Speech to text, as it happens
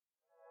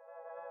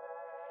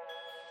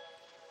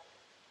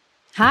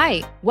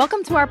Hi,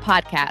 welcome to our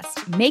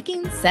podcast,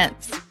 Making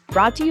Sense,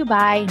 brought to you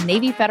by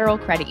Navy Federal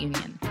Credit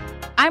Union.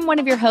 I'm one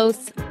of your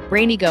hosts,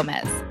 Brandi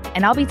Gomez,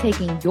 and I'll be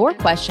taking your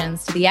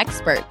questions to the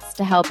experts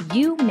to help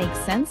you make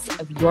sense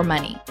of your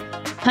money.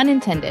 Pun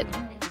intended.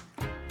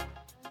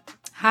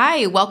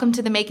 Hi, welcome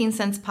to the Making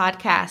Sense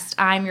podcast.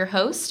 I'm your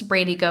host,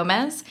 Brandi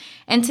Gomez,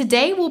 and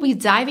today we'll be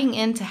diving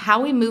into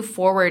how we move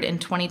forward in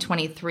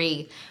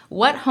 2023,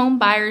 what home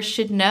buyers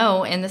should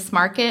know in this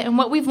market, and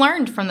what we've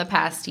learned from the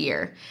past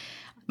year.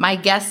 My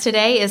guest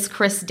today is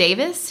Chris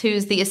Davis,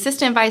 who's the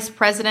Assistant Vice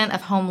President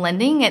of Home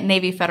Lending at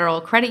Navy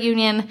Federal Credit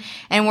Union,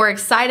 and we're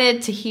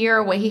excited to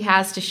hear what he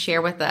has to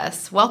share with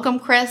us. Welcome,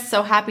 Chris.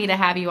 So happy to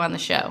have you on the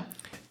show.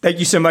 Thank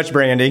you so much,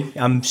 Brandi.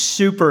 I'm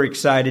super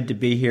excited to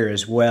be here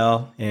as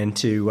well, and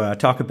to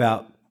talk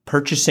about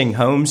purchasing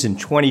homes in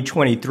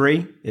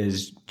 2023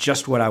 is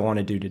just what I want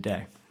to do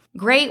today.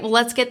 Great. Well,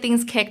 let's get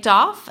things kicked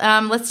off.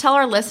 Let's tell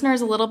our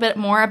listeners a little bit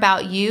more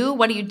about you.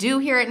 What do you do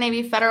here at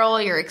Navy Federal,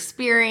 your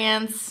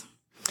experience?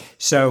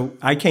 So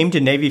I came to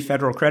Navy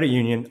Federal Credit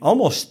Union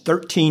almost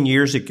 13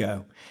 years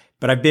ago,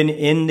 but I've been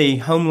in the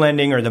home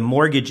lending or the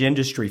mortgage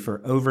industry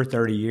for over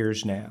 30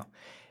 years now.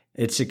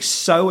 It's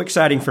so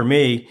exciting for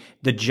me.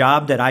 The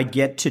job that I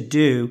get to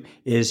do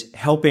is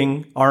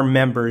helping our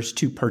members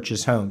to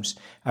purchase homes.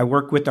 I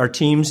work with our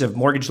teams of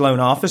mortgage loan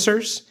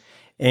officers,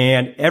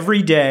 and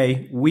every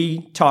day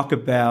we talk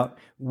about,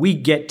 we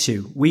get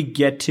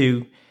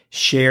to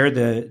share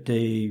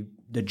the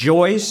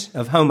joys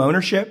of home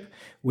ownership.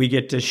 We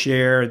get to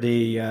share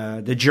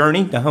the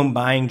journey, the home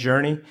buying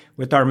journey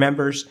with our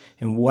members,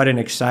 and what an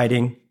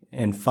exciting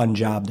and fun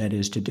job that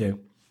is to do.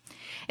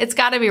 It's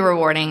got to be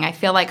rewarding. I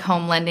feel like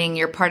home lending,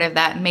 you're part of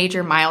that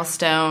major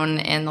milestone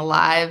in the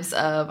lives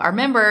of our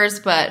members,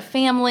 but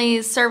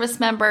families,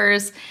 service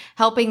members,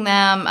 helping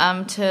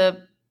them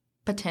to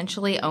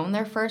potentially own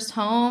their first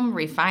home,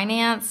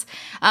 refinance.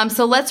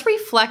 So let's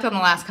reflect on the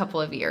last couple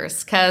of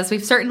years, because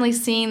we've certainly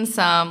seen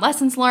some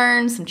lessons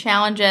learned, some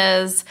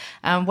challenges.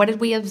 What did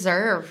we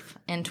observe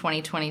in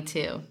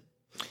 2022?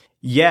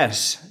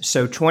 Yes.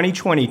 So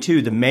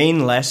 2022, the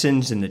main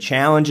lessons and the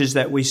challenges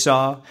that we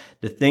saw,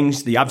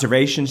 the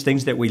observations,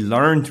 things that we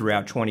learned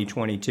throughout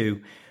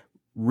 2022,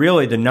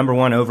 really the number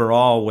one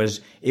overall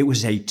was it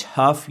was a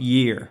tough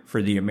year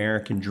for the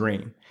American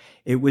dream.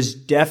 It was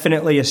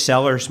definitely a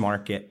seller's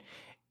market.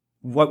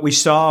 What we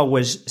saw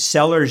was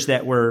sellers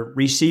that were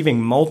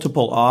receiving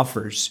multiple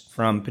offers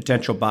from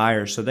potential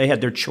buyers. So they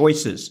had their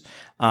choices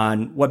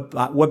on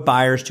what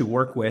buyers to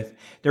work with.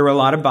 There were a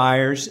lot of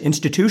buyers,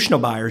 institutional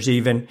buyers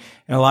even,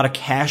 and a lot of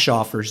cash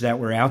offers that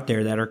were out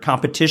there that are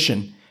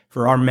competition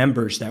for our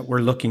members that were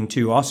looking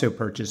to also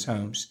purchase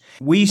homes.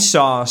 We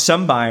saw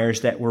some buyers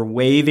that were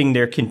waiving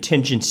their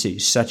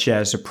contingencies, such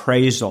as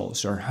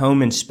appraisals or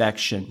home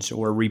inspections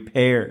or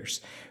repairs.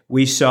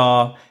 We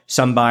saw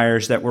some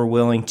buyers that were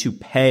willing to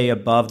pay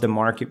above the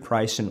market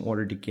price in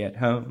order to get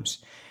homes.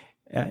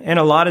 And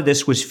a lot of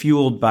this was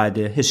fueled by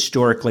the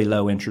historically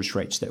low interest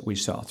rates that we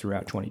saw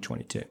throughout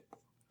 2022.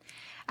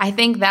 I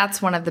think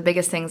that's one of the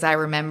biggest things I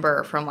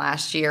remember from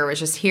last year was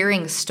just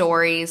hearing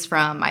stories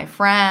from my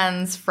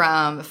friends,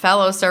 from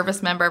fellow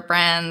service member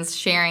friends,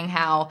 sharing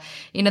how,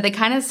 they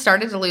kind of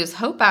started to lose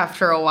hope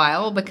after a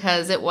while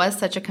because it was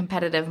such a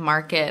competitive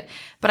market.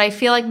 But I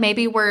feel like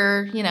maybe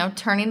we're,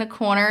 turning the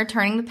corner,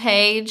 turning the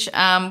page.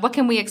 What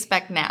can we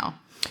expect now?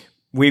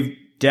 We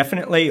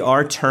definitely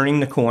are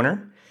turning the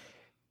corner.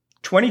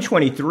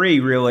 2023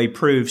 really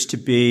proves to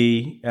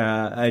be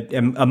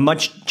a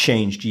much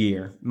changed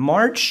year.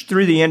 March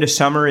through the end of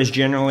summer is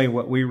generally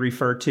what we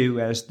refer to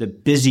as the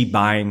busy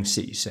buying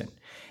season.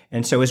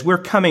 And so as we're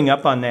coming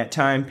up on that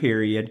time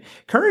period,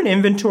 current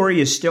inventory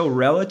is still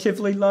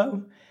relatively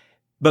low,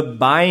 but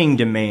buying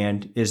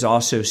demand is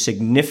also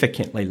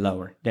significantly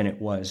lower than it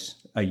was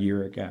a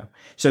year ago.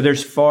 So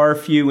there's far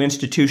few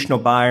institutional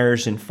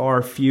buyers and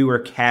far fewer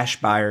cash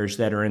buyers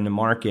that are in the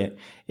market.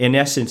 In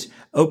essence,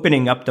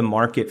 opening up the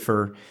market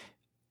for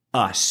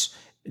us,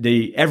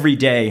 the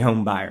everyday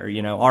home buyer,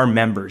 our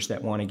members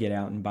that want to get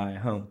out and buy a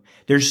home.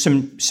 There's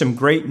some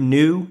great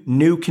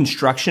new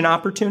construction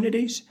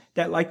opportunities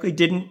that likely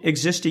didn't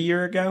exist a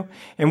year ago.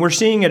 And we're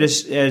seeing it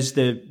as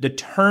the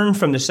turn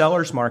from the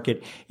seller's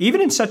market, even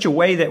in such a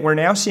way that we're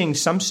now seeing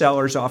some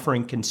sellers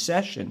offering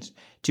concessions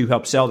to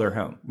help sell their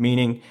home,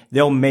 meaning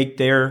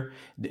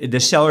the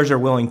sellers are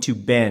willing to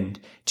bend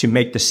to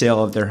make the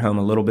sale of their home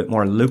a little bit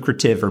more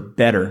lucrative or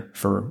better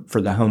for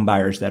the home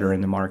buyers that are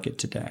in the market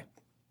today.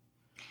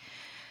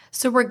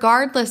 So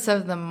regardless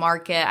of the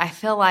market, I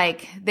feel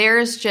like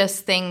there's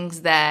just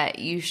things that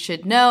you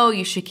should know,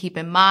 you should keep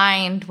in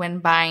mind when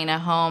buying a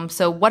home.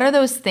 So what are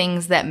those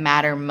things that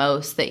matter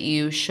most that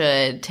you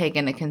should take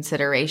into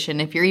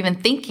consideration if you're even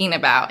thinking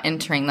about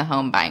entering the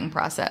home buying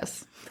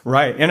process?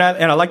 Right. And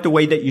I like the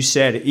way that you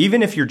said,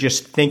 even if you're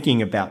just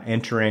thinking about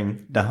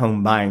entering the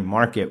home buying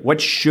market, what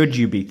should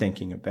you be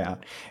thinking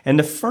about? And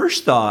the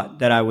first thought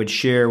that I would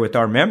share with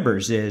our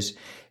members is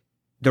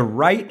the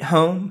right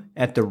home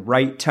at the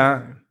right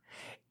time.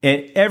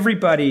 And every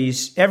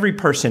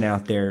person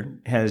out there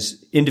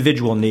has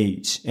individual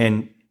needs,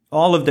 and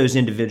all of those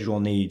individual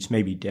needs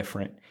may be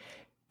different.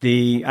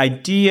 The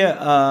idea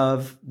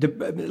of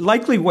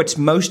likely what's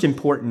most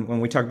important when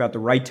we talk about the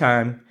right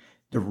time,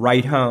 the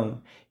right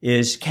home,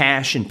 is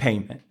cash and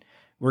payment.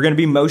 We're going to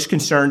be most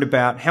concerned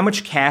about how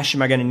much cash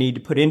am I going to need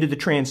to put into the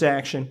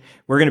transaction.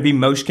 We're going to be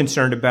most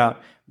concerned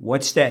about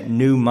what's that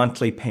new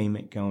monthly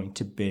payment going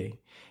to be.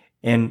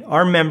 And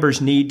our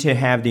members need to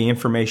have the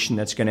information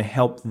that's going to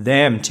help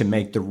them to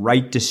make the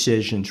right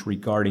decisions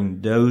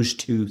regarding those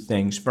two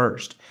things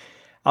first.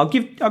 I'll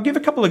give a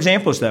couple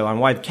examples though on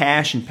why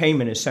cash and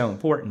payment is so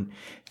important.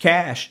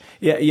 Cash,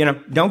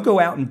 don't go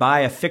out and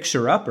buy a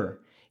fixer-upper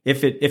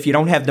if you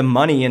don't have the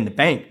money in the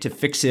bank to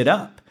fix it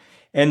up.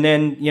 And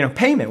then,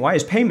 payment. Why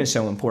is payment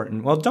so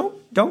important? Well,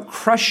 don't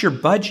crush your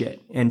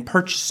budget and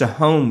purchase a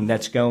home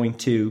that's going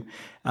to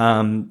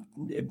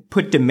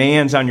put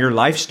demands on your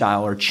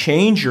lifestyle or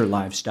change your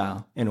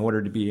lifestyle in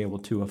order to be able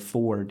to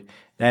afford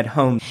that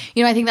home.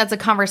 I think that's a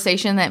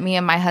conversation that me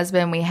and my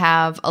husband, we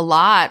have a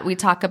lot. We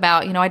talk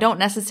about, I don't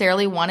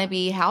necessarily want to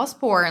be house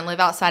poor and live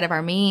outside of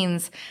our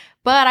means,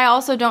 but I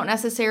also don't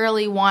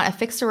necessarily want a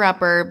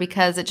fixer-upper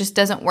because it just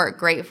doesn't work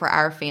great for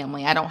our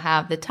family. I don't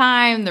have the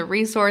time, the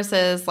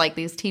resources like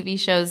these TV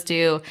shows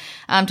do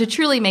to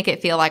truly make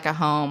it feel like a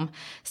home.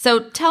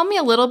 So tell me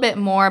a little bit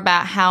more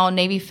about how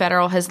Navy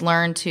Federal has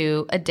learned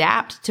to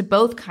adapt to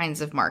both kinds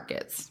of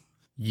markets.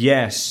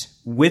 Yes.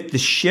 With the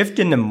shift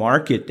in the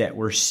market that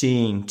we're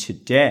seeing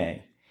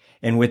today,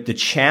 and with the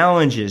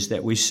challenges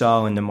that we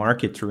saw in the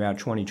market throughout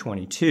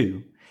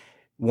 2022,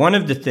 one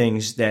of the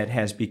things that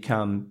has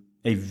become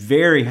a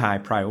very high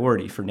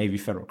priority for Navy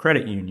Federal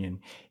Credit Union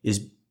is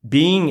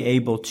being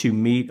able to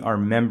meet our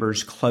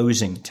members'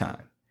 closing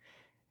time.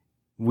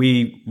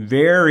 We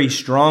very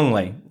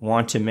strongly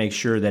want to make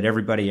sure that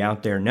everybody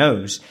out there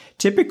knows,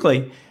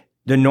 typically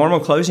the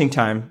normal closing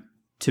time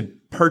to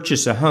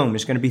purchase a home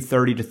is going to be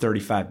 30 to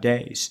 35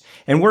 days.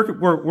 And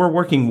we're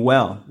working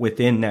well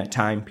within that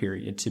time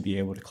period to be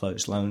able to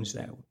close loans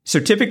that way. So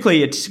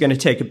typically it's going to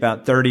take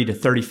about 30 to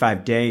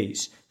 35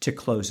 days to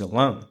close a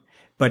loan.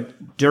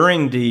 But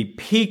during the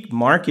peak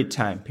market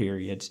time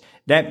periods,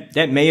 that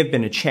may have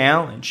been a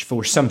challenge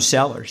for some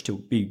sellers to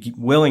be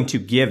willing to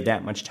give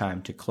that much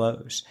time to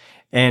close.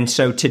 And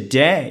so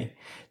today,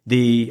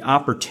 the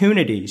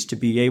opportunities to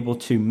be able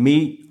to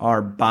meet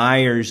our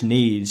buyers'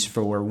 needs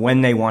for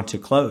when they want to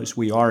close,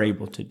 we are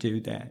able to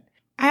do that.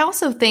 I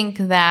also think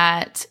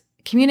that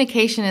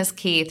communication is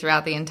key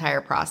throughout the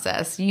entire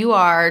process. You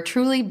are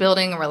truly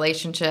building a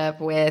relationship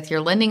with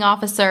your lending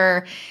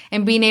officer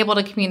and being able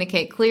to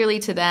communicate clearly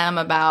to them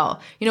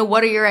about,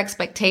 what are your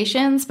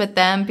expectations, but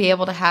then be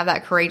able to have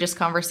that courageous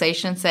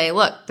conversation and say,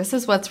 look, this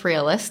is what's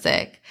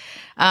realistic.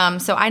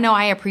 So I know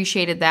I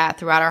appreciated that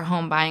throughout our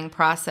home buying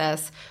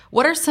process.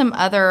 What are some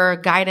other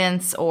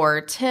guidance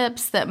or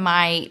tips that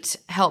might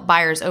help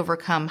buyers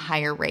overcome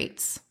higher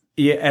rates?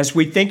 Yeah, as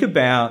we think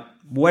about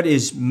what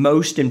is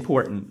most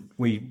important,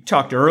 we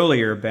talked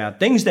earlier about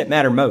things that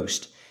matter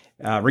most,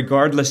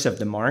 regardless of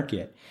the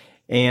market.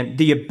 And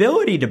the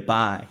ability to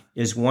buy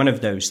is one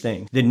of those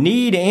things. The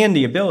need and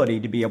the ability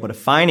to be able to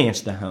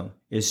finance the home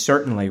is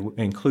certainly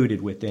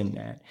included within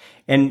that.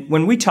 And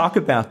when we talk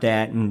about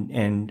that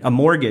and a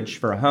mortgage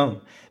for a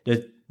home,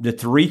 the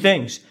three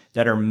things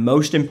that are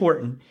most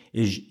important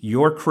is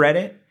your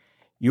credit,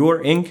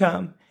 your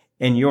income,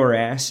 and your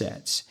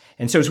assets.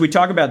 And so as we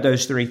talk about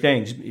those three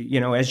things,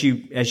 as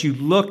you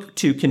look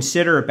to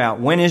consider about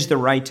when is the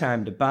right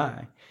time to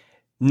buy,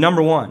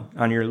 number one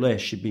on your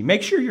list should be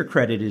make sure your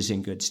credit is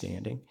in good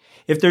standing.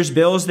 If there's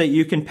bills that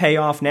you can pay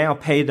off now,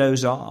 pay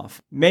those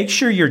off. Make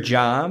sure your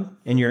job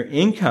and your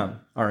income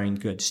are in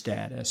good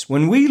status.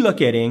 When we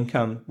look at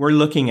income, we're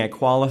looking at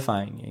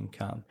qualifying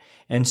income.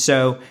 And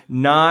so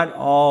not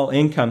all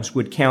incomes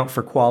would count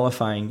for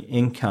qualifying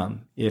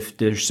income. If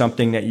there's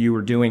something that you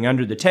were doing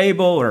under the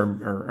table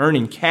or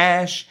earning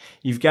cash,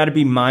 you've got to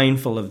be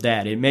mindful of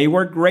that. It may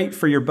work great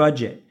for your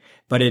budget,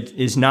 but it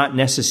is not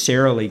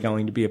necessarily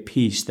going to be a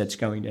piece that's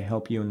going to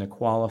help you in the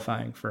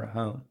qualifying for a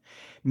home.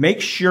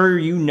 Make sure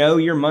you know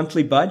your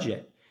monthly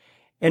budget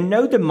and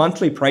know the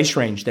monthly price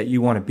range that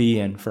you want to be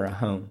in for a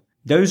home.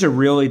 Those are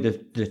really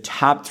the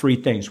top three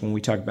things when we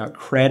talk about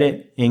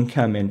credit,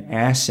 income, and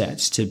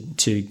assets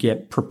to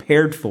get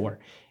prepared for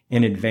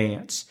in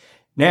advance.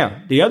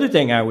 Now, the other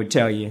thing I would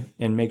tell you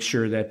and make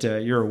sure that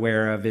you're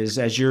aware of is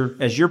as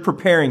you're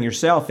preparing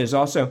yourself is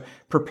also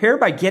prepare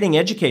by getting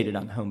educated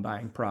on the home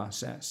buying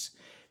process.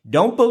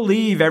 Don't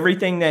believe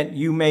everything that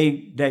you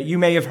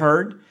may have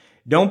heard.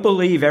 Don't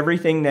believe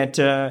everything that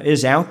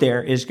is out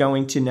there is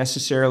going to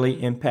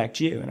necessarily impact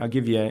you. And I'll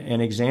give you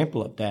an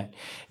example of that.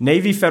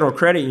 Navy Federal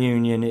Credit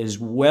Union is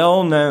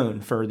well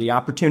known for the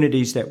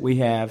opportunities that we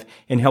have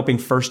in helping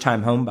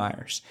first-time home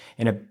buyers.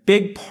 And a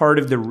big part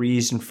of the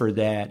reason for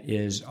that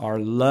is our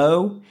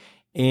low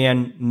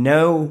and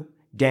no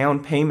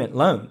down payment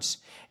loans.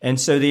 And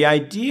so the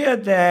idea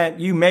that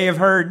you may have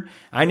heard,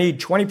 I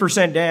need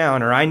 20%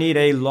 down or I need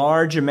a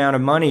large amount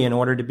of money in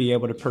order to be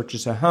able to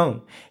purchase a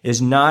home is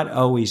not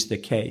always the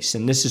case.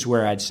 And this is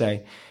where I'd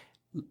say,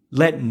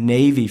 let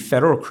Navy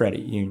Federal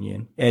Credit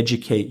Union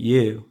educate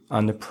you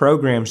on the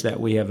programs that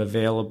we have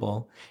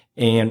available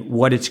and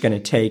what it's going to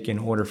take in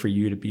order for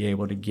you to be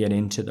able to get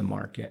into the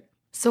market.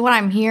 So what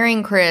I'm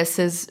hearing, Chris,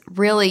 is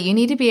really you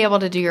need to be able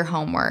to do your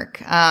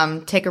homework,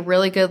 take a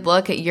really good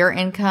look at your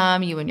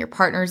income, you and your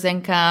partner's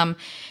income,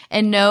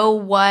 and know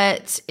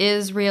what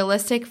is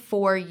realistic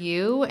for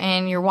you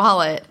and your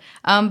wallet.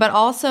 But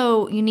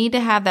also you need to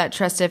have that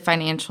trusted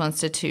financial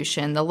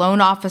institution, the loan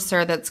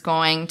officer that's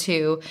going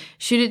to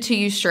shoot it to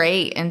you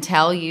straight and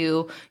tell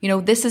you,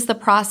 this is the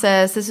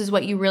process. This is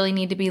what you really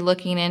need to be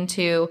looking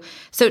into.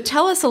 So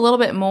tell us a little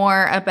bit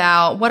more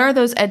about what are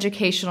those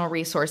educational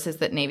resources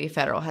that Navy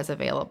Federal has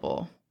available?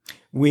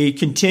 We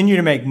continue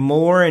to make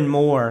more and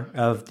more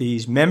of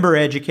these member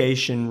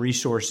education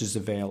resources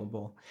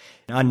available.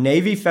 On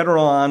Navy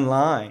Federal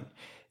Online,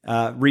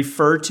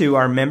 refer to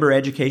our member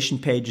education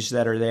pages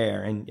that are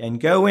there and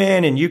go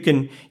in and you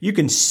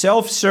can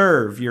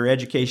self-serve your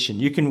education.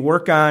 You can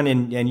work on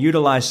and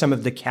utilize some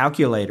of the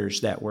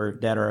calculators that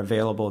are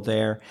available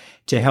there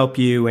to help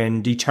you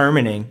in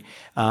determining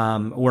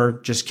or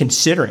just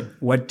considering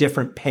what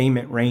different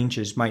payment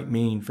ranges might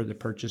mean for the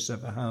purchase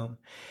of a home.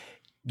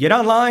 Get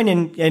online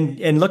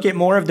and look at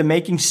more of the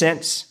Making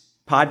Sense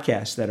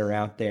podcasts that are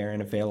out there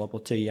and available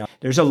to you.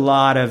 There's a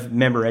lot of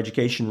member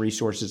education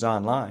resources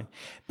online.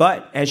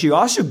 But as you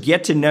also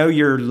get to know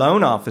your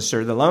loan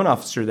officer, the loan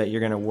officer that you're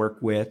going to work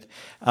with,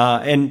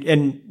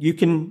 and you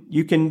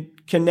can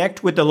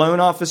connect with the loan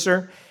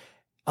officer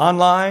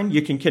online.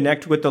 You can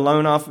connect with the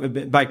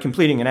loan by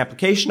completing an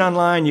application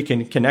online. You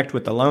can connect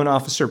with the loan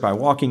officer by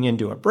walking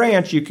into a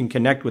branch. You can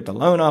connect with the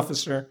loan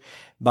officer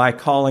by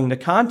calling the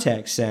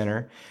contact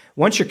center.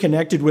 Once you're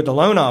connected with the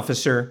loan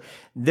officer,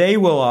 they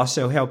will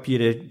also help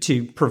you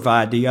to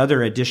provide the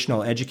other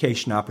additional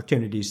education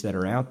opportunities that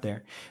are out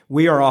there.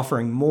 We are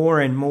offering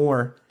more and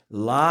more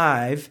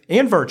live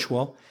and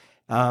virtual,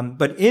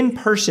 but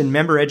in-person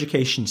member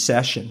education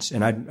sessions.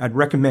 And I'd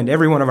recommend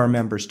every one of our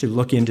members to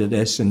look into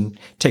this and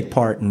take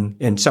part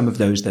in some of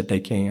those that they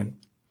can.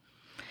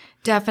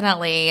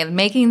 Definitely.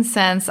 Making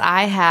Sense.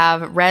 I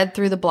have read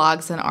through the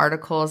blogs and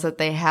articles that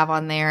they have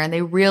on there, and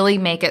they really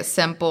make it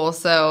simple.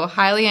 So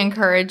highly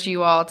encourage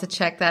you all to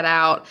check that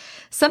out.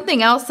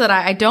 Something else that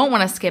I don't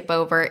want to skip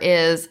over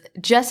is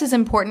just as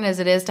important as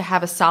it is to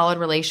have a solid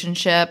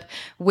relationship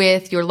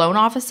with your loan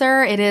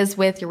officer, it is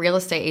with your real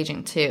estate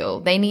agent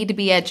too. They need to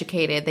be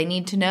educated. They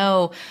need to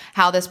know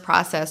how this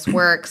process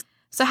works.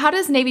 So how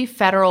does Navy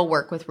Federal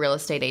work with real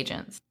estate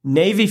agents?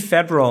 Navy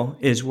Federal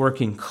is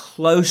working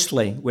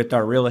closely with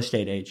our real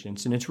estate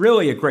agents, and it's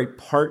really a great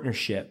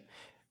partnership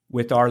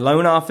with our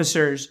loan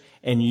officers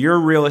and your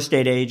real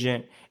estate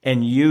agent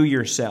and you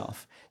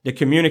yourself. The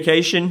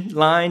communication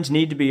lines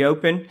need to be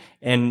open,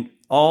 and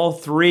all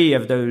three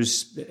of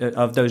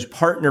those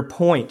partner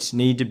points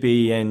need to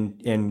be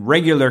in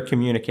regular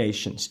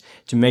communications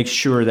to make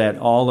sure that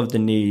all of the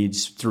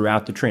needs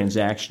throughout the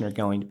transaction are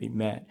going to be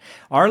met.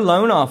 Our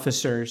loan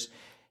officers,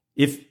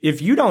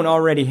 if you don't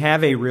already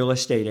have a real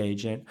estate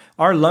agent,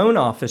 our loan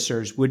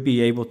officers would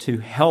be able to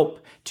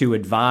help to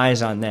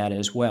advise on that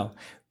as well.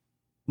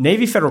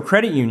 Navy Federal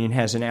Credit Union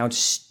has an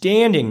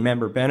outstanding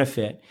member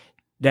benefit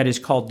that is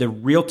called the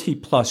Realty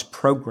Plus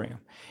program.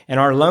 And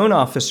our loan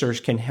officers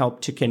can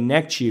help to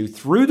connect you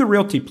through the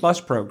Realty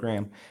Plus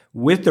program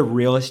with the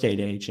real estate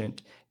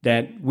agent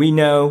that we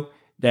know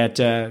that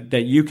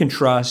you can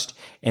trust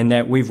and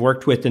that we've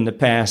worked with in the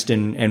past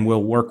and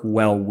will work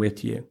well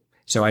with you.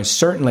 So I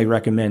certainly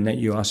recommend that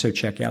you also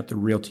check out the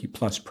Realty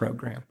Plus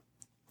program.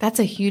 That's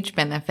a huge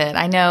benefit.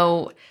 I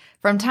know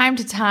from time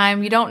to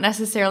time, you don't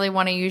necessarily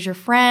want to use your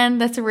friend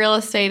that's a real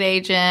estate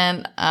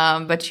agent,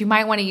 but you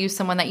might want to use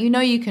someone that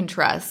you can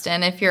trust.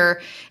 And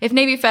if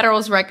Navy Federal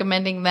is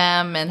recommending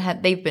them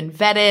and they've been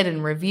vetted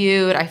and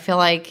reviewed, I feel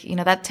like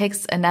that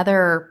takes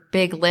another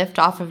big lift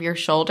off of your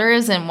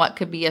shoulders and what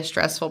could be a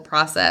stressful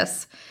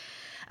process.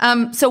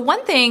 So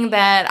one thing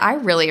that I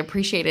really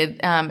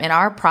appreciated in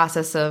our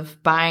process of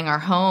buying our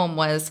home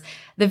was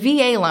the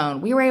VA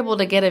loan. We were able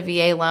to get a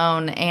VA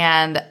loan,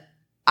 and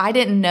I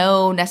didn't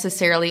know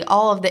necessarily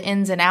all of the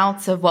ins and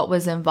outs of what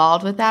was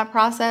involved with that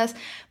process.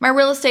 My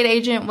real estate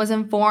agent was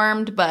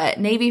informed, but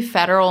Navy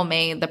Federal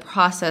made the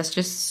process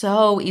just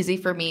so easy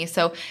for me.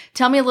 So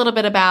tell me a little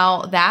bit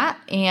about that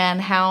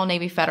and how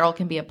Navy Federal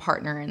can be a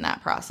partner in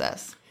that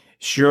process.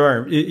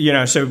 Sure.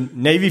 So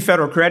Navy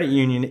Federal Credit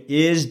Union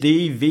is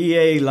the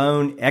VA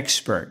loan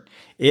expert.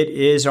 It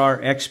is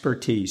our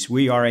expertise.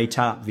 We are a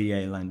top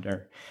VA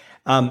lender.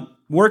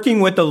 Working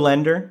with a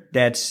lender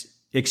that's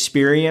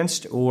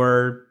experienced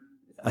or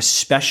a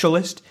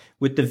specialist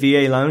with the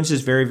VA loans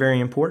is very, very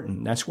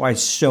important. That's why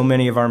so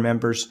many of our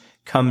members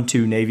come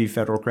to Navy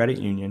Federal Credit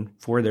Union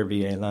for their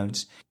VA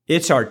loans.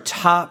 It's our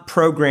top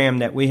program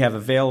that we have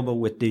available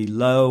with the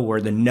low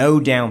or the no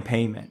down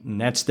payment.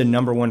 And that's the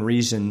number one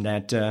reason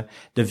that the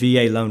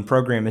VA loan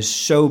program is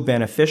so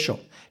beneficial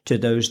to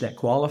those that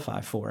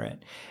qualify for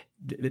it.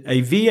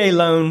 A VA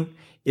loan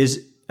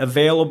is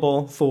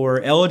available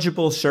for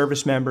eligible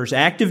service members,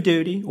 active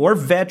duty or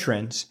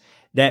veterans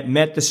that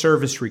met the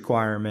service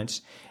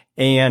requirements.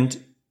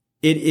 And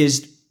it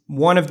is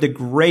one of the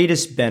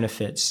greatest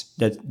benefits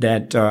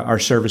that our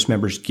service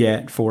members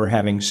get for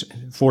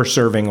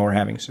serving or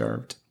having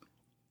served.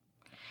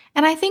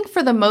 And I think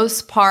for the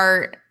most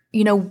part,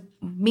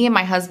 me and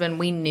my husband,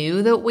 we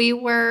knew that we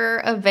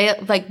were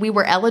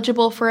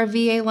eligible for a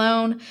VA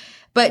loan,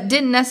 but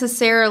didn't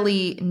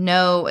necessarily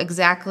know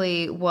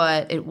exactly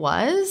what it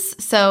was.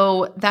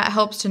 So that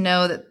helps to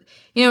know that,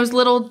 it was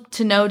little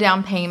to no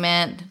down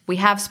payment. We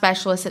have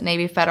specialists at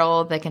Navy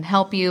Federal that can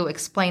help you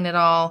explain it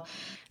all.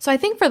 So I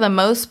think for the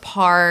most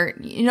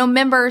part,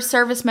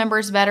 service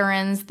members,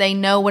 veterans, they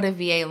know what a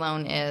VA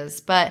loan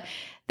is, but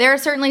there are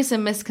certainly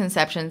some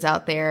misconceptions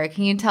out there.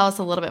 Can you tell us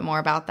a little bit more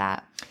about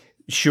that?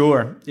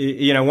 Sure.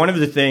 One of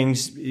the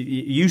things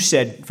you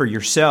said for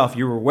yourself,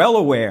 you were well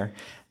aware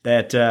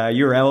that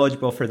you were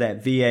eligible for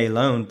that VA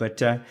loan,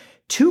 but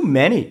too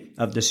many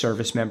of the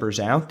service members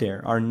out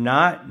there are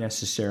not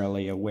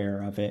necessarily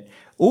aware of it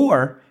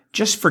or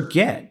just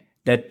forget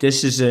that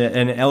this is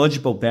an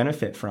eligible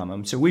benefit from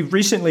them. So we've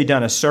recently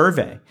done a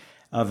survey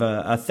of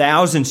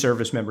 1,000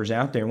 service members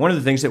out there. One of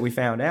the things that we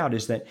found out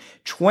is that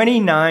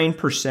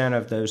 29%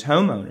 of those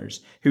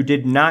homeowners who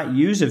did not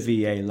use a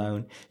VA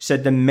loan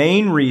said the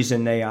main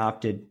reason they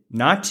opted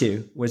not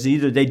to was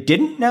either they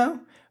didn't know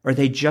or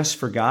they just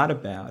forgot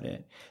about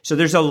it. So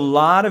there's a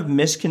lot of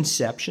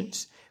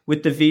misconceptions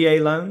with the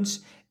VA loans.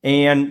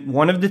 And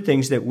one of the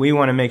things that we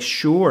want to make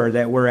sure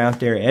that we're out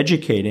there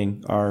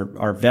educating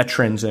our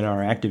veterans and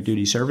our active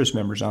duty service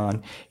members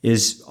on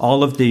is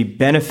all of the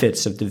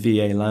benefits of the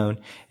VA loan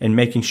and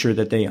making sure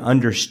that they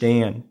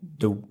understand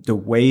the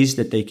ways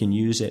that they can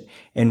use it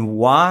and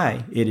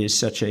why it is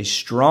such a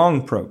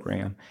strong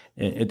program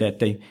that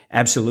they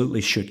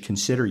absolutely should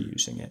consider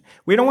using it.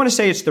 We don't want to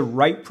say it's the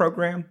right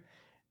program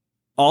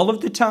all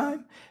of the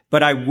time,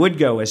 but I would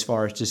go as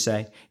far as to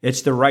say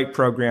it's the right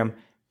program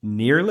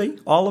nearly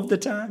all of the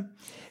time.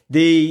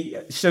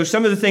 So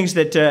some of the things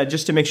that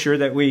just to make sure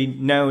that we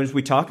know as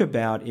we talk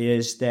about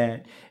is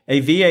that a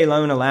VA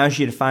loan allows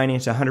you to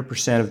finance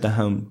 100%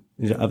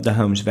 of the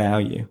home's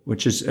value,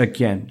 which is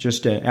again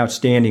just an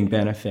outstanding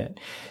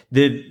benefit.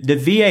 The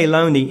VA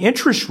loan, the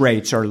interest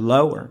rates are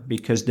lower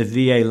because the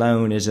VA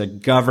loan is a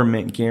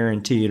government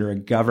guaranteed or a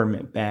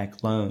government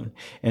backed loan,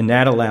 and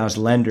that allows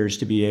lenders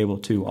to be able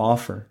to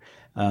offer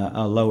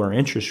a lower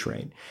interest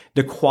rate.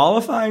 The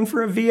qualifying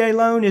for a VA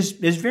loan is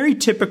very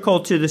typical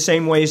to the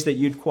same ways that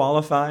you'd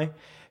qualify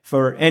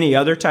for any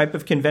other type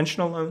of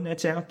conventional loan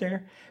that's out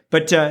there.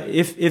 But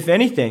if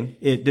anything,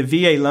 the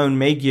VA loan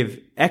may give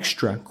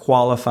extra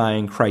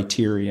qualifying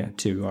criteria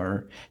to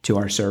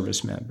our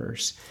service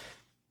members.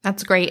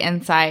 That's great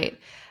insight.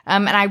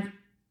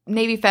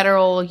 Navy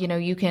Federal,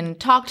 you can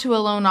talk to a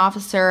loan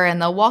officer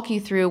and they'll walk you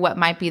through what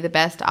might be the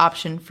best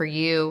option for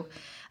you.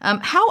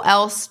 How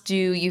else do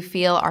you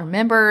feel our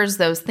members,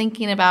 those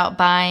thinking about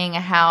buying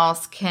a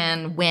house,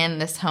 can win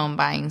this home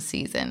buying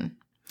season?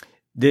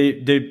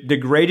 The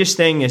greatest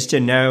thing is to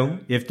know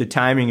if the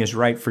timing is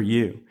right for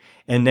you,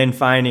 and then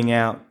finding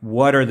out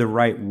what are the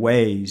right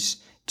ways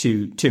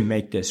to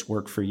make this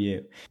work for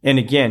you. And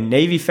again,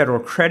 Navy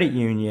Federal Credit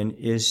Union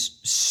is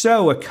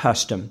so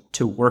accustomed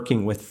to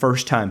working with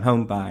first-time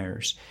home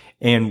buyers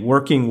and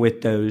working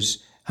with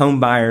those home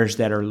buyers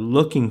that are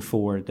looking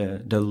for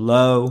the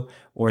low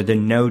or the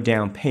no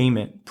down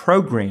payment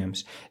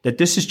programs, that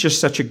this is just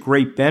such a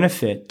great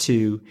benefit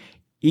to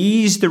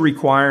ease the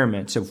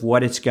requirements of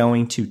what it's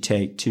going to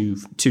take to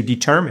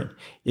determine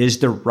is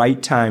the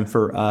right time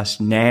for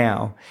us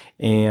now.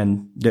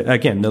 And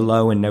again, the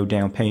low and no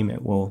down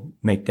payment will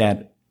make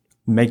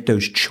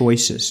those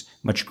choices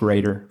much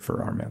greater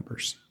for our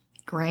members.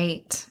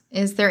 Great.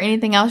 Is there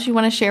anything else you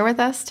want to share with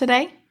us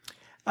today?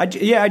 I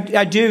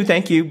do.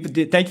 Thank you.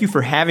 Thank you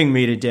for having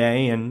me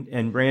today.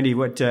 And Brandi,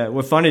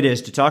 what fun it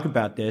is to talk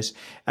about this.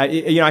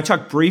 I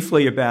talked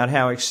briefly about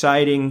how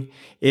exciting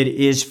it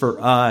is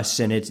for us.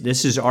 And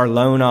this is our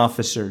loan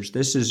officers.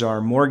 This is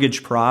our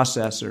mortgage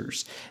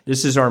processors.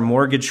 This is our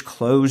mortgage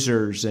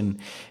closers. And,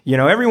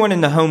 everyone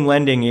in the home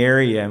lending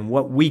area and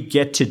what we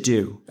get to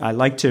do. I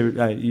like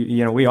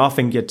to, we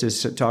often get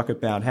to talk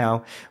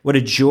about what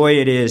a joy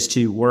it is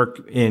to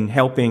work in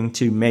helping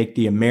to make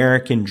the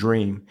American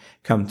dream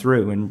come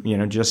through,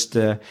 and just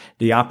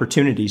the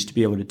opportunities to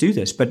be able to do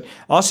this. But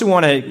also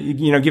want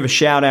to give a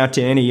shout out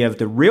to any of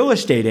the real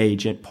estate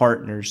agent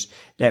partners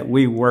that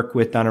we work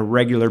with on a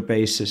regular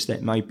basis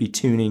that might be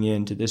tuning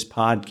in to this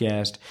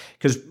podcast,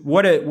 because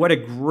what a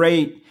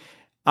great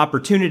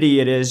opportunity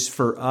it is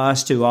for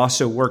us to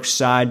also work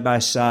side by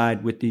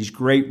side with these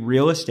great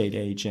real estate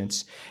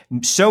agents.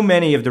 So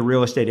many of the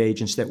real estate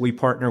agents that we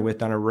partner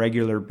with on a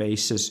regular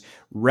basis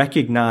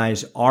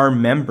recognize our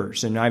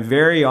members. And I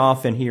very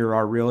often hear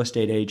our real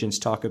estate agents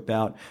talk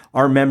about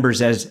our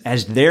members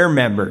as their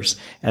members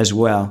as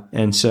well.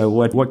 And so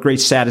what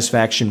great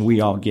satisfaction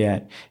we all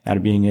get out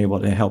of being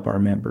able to help our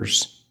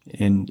members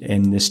in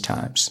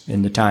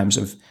the times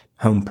of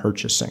home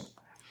purchasing.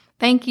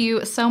 Thank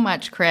you so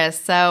much, Chris.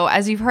 So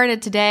as you've heard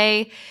it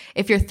today,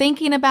 if you're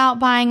thinking about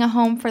buying a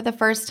home for the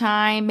first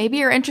time, maybe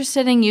you're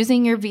interested in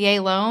using your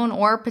VA loan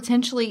or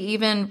potentially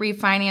even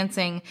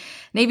refinancing,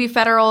 Navy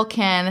Federal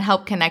can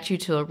help connect you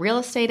to a real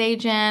estate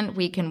agent.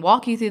 We can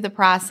walk you through the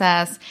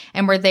process,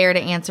 and we're there to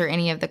answer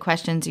any of the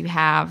questions you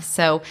have.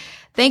 So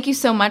thank you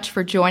so much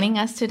for joining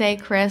us today,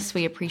 Chris.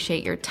 We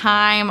appreciate your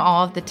time,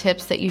 all of the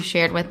tips that you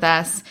shared with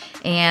us,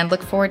 and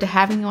look forward to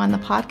having you on the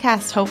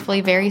podcast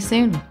hopefully very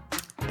soon.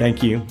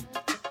 Thank you.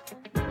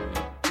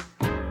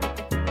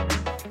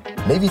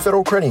 Navy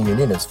Federal Credit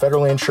Union is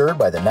federally insured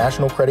by the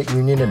National Credit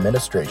Union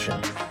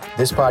Administration.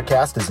 This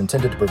podcast is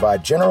intended to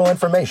provide general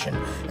information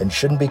and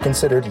shouldn't be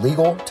considered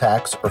legal,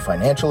 tax, or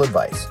financial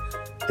advice.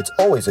 It's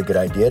always a good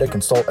idea to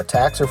consult a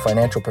tax or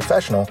financial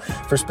professional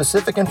for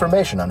specific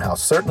information on how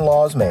certain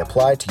laws may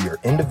apply to your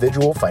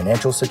individual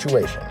financial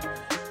situation.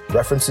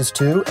 References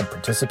to and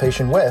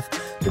participation with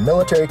the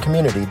military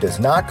community does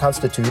not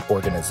constitute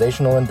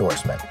organizational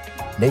endorsement.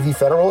 Navy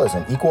Federal is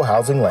an equal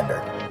housing lender.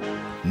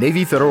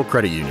 Navy Federal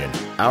Credit Union.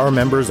 Our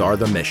members are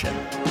the mission.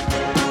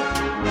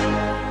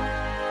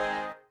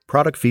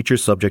 Product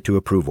features subject to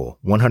approval.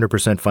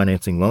 100%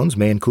 financing loans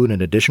may include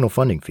an additional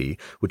funding fee,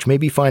 which may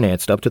be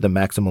financed up to the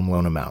maximum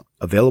loan amount.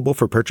 Available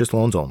for purchase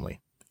loans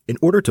only. In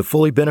order to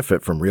fully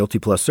benefit from Realty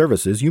Plus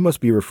services, you must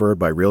be referred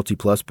by Realty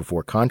Plus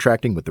before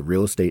contracting with the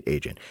real estate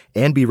agent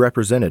and be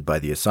represented by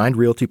the assigned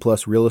Realty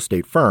Plus real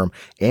estate firm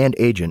and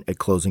agent at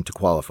closing to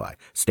qualify.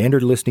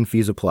 Standard listing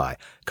fees apply.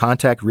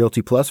 Contact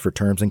Realty Plus for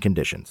terms and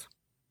conditions.